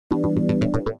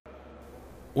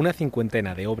Una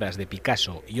cincuentena de obras de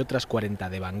Picasso y otras 40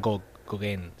 de Van Gogh,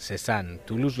 Gauguin, Cézanne,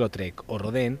 Toulouse-Lautrec o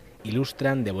Rodin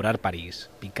ilustran Devorar París,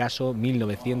 Picasso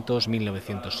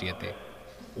 1900-1907.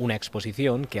 Una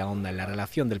exposición que ahonda en la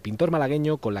relación del pintor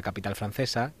malagueño con la capital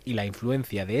francesa y la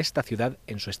influencia de esta ciudad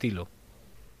en su estilo.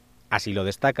 Así lo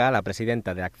destaca la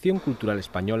presidenta de Acción Cultural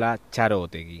Española, Charo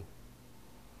Otegi.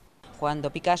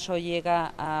 Cuando Picasso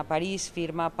llega a París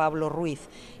firma Pablo Ruiz.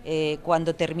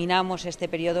 Cuando terminamos este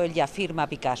periodo él ya firma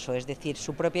Picasso, es decir,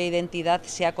 su propia identidad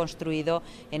se ha construido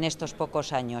en estos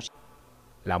pocos años.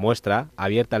 La muestra,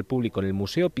 abierta al público en el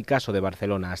Museo Picasso de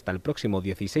Barcelona hasta el próximo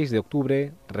 16 de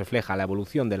octubre, refleja la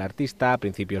evolución del artista a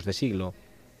principios de siglo,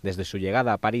 desde su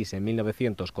llegada a París en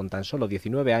 1900 con tan solo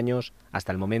 19 años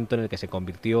hasta el momento en el que se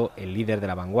convirtió en líder de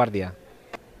la vanguardia.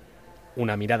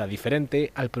 Una mirada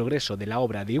diferente al progreso de la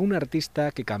obra de un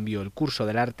artista que cambió el curso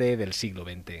del arte del siglo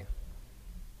XX.